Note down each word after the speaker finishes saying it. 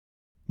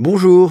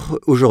Bonjour,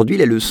 aujourd'hui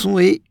la leçon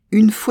est «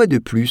 Une fois de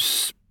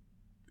plus ».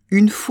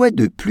 Une fois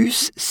de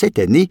plus, cette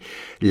année,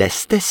 la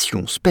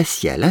Station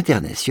spatiale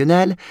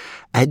internationale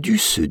a dû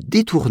se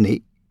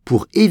détourner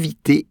pour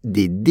éviter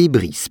des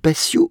débris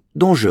spatiaux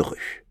dangereux.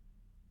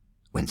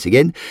 Once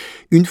again,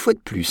 une fois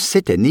de plus,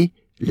 cette année,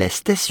 la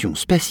Station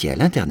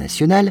spatiale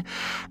internationale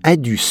a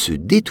dû se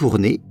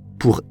détourner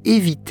pour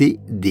éviter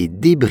des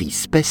débris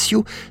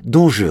spatiaux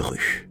dangereux.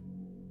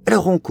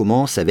 Alors on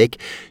commence avec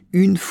 «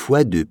 Une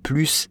fois de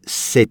plus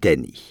cette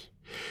année ».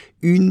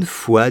 Une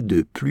fois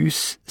de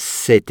plus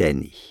cette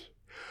année.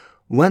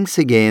 Once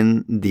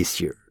again this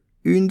year.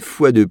 Une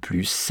fois de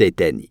plus cette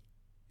année.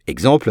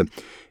 Exemple,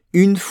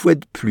 une fois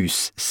de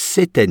plus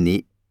cette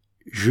année,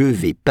 je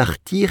vais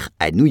partir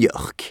à New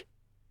York.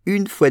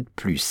 Une fois de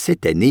plus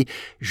cette année,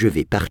 je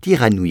vais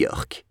partir à New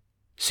York.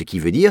 Ce qui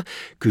veut dire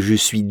que je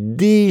suis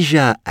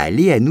déjà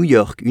allé à New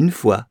York une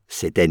fois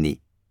cette année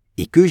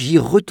et que j'y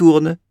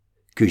retourne,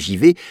 que j'y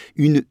vais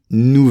une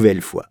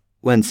nouvelle fois.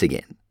 Once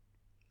again.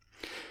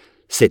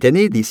 Cette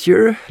année, this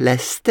year, la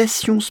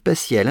Station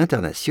spatiale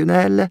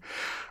internationale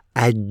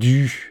a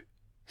dû,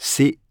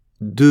 c'est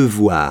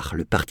devoir,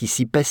 le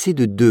participe passé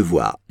de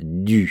devoir,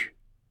 dû.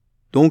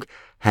 Donc,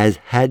 has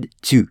had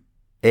to,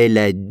 elle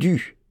a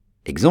dû.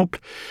 Exemple,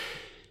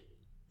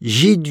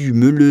 j'ai dû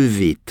me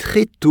lever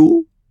très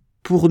tôt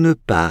pour ne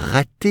pas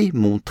rater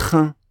mon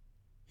train.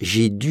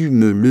 J'ai dû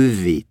me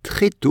lever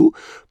très tôt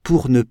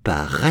pour ne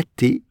pas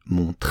rater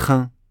mon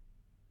train.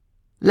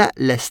 Là,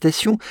 la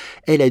station,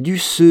 elle a dû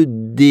se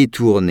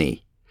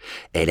détourner.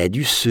 Elle a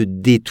dû se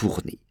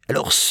détourner.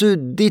 Alors, se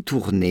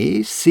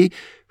détourner, c'est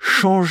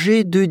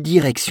changer de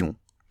direction,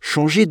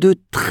 changer de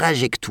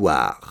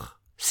trajectoire.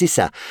 C'est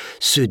ça,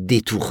 se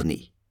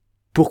détourner.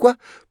 Pourquoi ?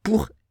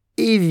 Pour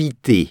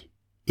éviter.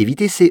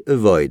 Éviter, c'est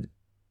avoid.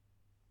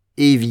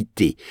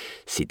 Éviter,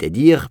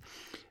 c'est-à-dire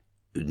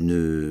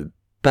ne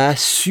pas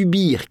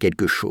subir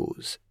quelque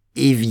chose.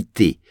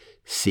 Éviter,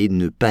 c'est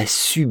ne pas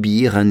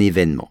subir un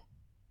événement.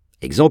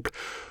 Exemple,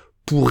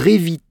 pour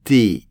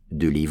éviter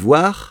de les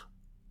voir,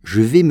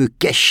 je vais me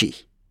cacher.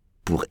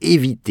 Pour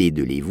éviter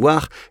de les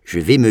voir, je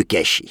vais me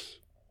cacher.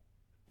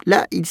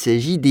 Là, il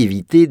s'agit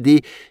d'éviter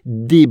des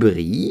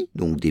débris,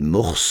 donc des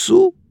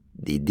morceaux,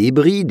 des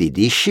débris, des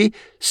déchets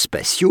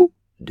spatiaux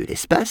de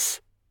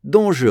l'espace,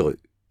 dangereux.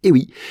 Et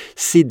oui,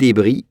 ces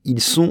débris,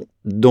 ils sont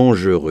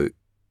dangereux.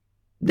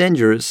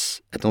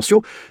 Dangerous.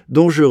 Attention,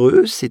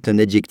 dangereux, c'est un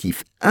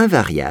adjectif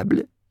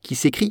invariable qui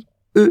s'écrit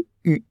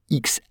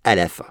E-U-X à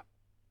la fin.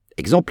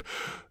 Exemple,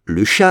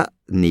 le chat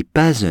n'est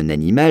pas un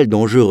animal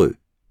dangereux,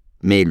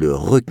 mais le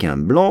requin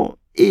blanc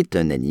est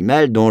un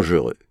animal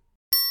dangereux.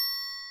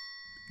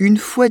 Une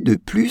fois de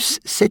plus,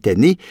 cette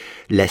année,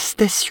 la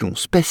Station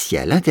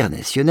spatiale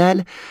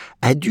internationale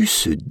a dû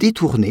se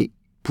détourner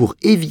pour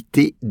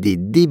éviter des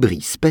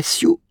débris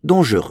spatiaux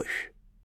dangereux.